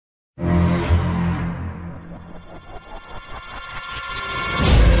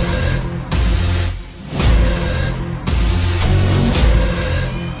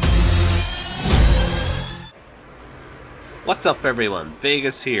What's up everyone,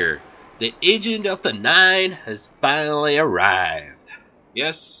 Vegas here. The Agent of the Nine has finally arrived.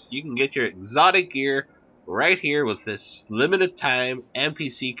 Yes, you can get your exotic gear right here with this limited time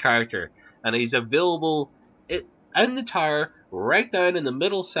NPC character. And he's available in the tower right down in the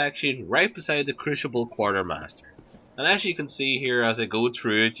middle section right beside the Crucible Quartermaster. And as you can see here as I go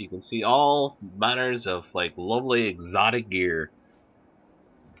through it, you can see all manners of like lovely exotic gear.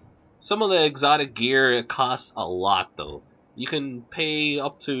 Some of the exotic gear it costs a lot though. You can pay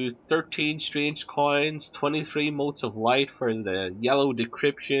up to 13 strange coins, 23 motes of light for the yellow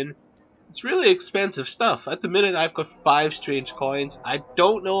decryption. It's really expensive stuff. At the minute I've got 5 strange coins. I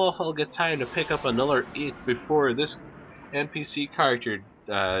don't know if I'll get time to pick up another 8 before this NPC character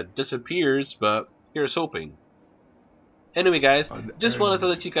disappears, but here's hoping. Anyway guys, just wanted to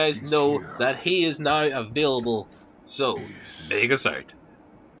let you guys know that he is now available. So, Vegas out.